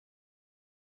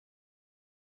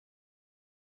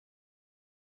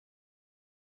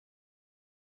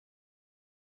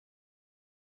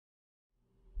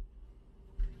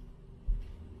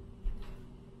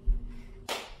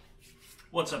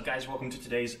What's up, guys? Welcome to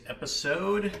today's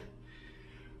episode,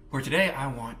 where today I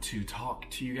want to talk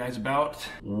to you guys about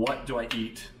what do I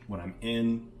eat when I'm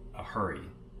in a hurry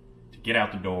to get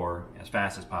out the door as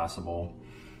fast as possible,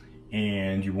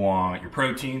 and you want your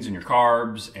proteins and your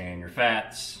carbs and your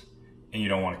fats, and you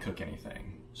don't want to cook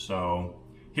anything. So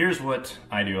here's what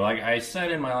I do. Like I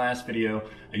said in my last video,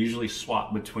 I usually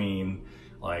swap between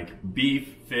like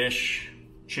beef, fish,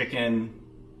 chicken,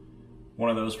 one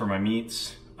of those for my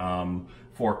meats.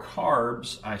 For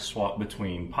carbs, I swap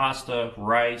between pasta,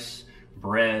 rice,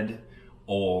 bread,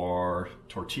 or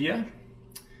tortilla.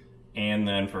 And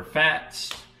then for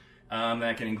fats,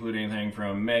 that can include anything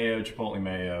from mayo, chipotle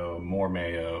mayo, more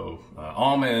mayo,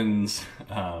 almonds,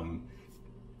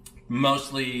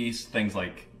 mostly things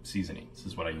like seasonings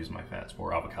is what I use my fats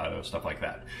for, avocado, stuff like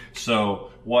that.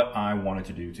 So what I wanted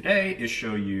to do today is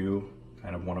show you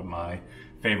kind of one of my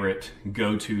favorite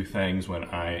go-to things when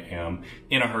I am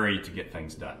in a hurry to get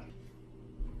things done.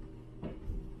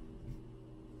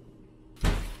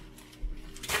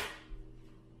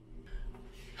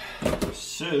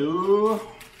 So,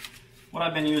 what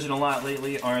I've been using a lot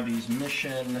lately are these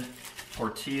Mission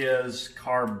tortillas,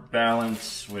 carb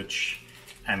balance, which,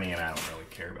 I mean, I don't really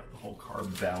care about the whole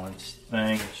carb balance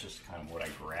thing. It's just kind of what I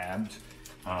grabbed.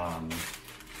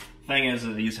 Thing is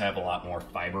that these have a lot more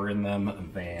fiber in them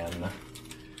than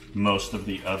most of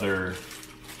the other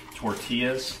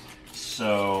tortillas.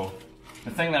 So the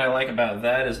thing that I like about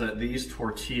that is that these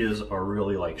tortillas are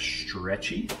really like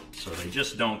stretchy, so they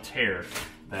just don't tear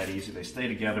that easy. They stay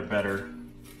together better.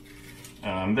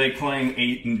 They claim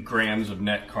 8 grams of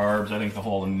net carbs. I think the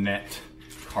whole net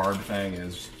carb thing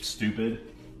is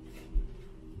stupid.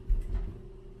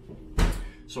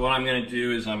 So what I'm gonna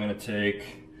do is I'm gonna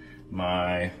take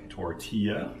my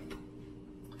tortilla,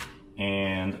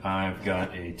 and I've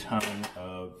got a ton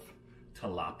of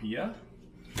tilapia.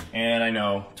 And I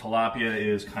know tilapia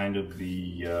is kind of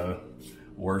the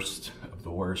worst of the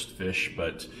worst fish,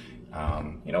 but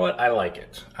you know what? I like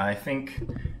it. I think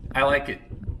I like it.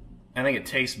 I think it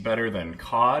tastes better than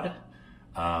cod,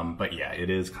 but yeah, it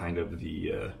is kind of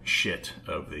the shit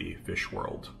of the fish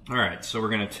world. All right, so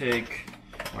we're gonna take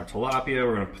our tilapia,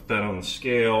 we're gonna put that on the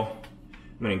scale.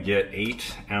 I'm gonna get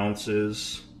 8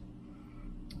 ounces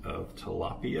of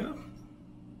tilapia.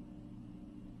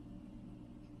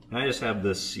 And I just have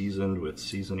this seasoned with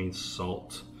seasoning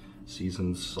salt,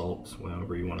 seasoned salt,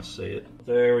 however you want to say it.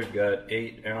 There, we've got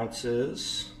 8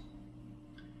 ounces.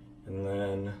 And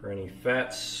then for any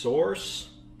fat source,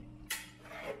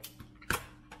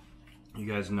 you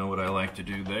guys know what I like to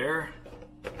do there.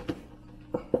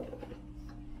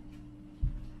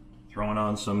 Throwing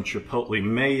on some chipotle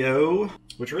mayo,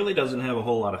 which really doesn't have a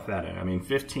whole lot of fat in it. I mean,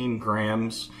 15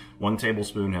 grams, 1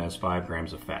 tablespoon has 5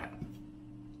 grams of fat.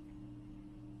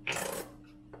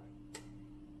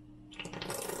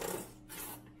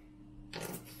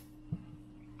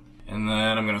 And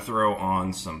then I'm gonna throw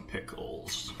on some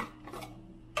pickles.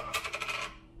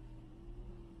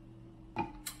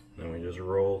 Then we just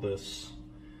roll this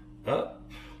up,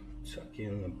 tuck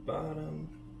in the bottom.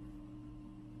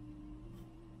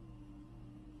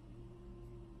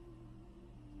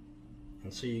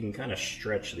 And so you can kind of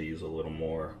stretch these a little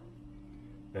more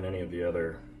than any of the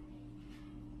other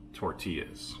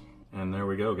tortillas. And there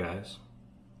we go, guys.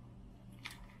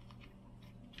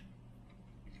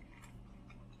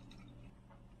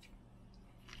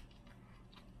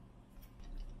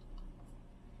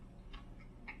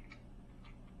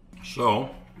 So,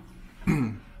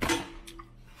 from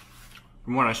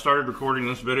when I started recording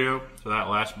this video to that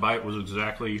last bite was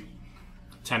exactly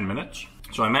 10 minutes.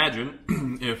 So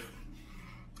imagine if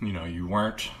you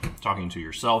weren't talking to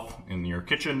yourself in your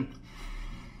kitchen,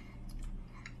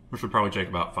 which would probably take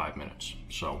about 5 minutes.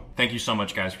 So thank you so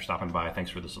much, guys, for stopping by.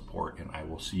 Thanks for the support, and I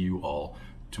will see you all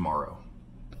tomorrow.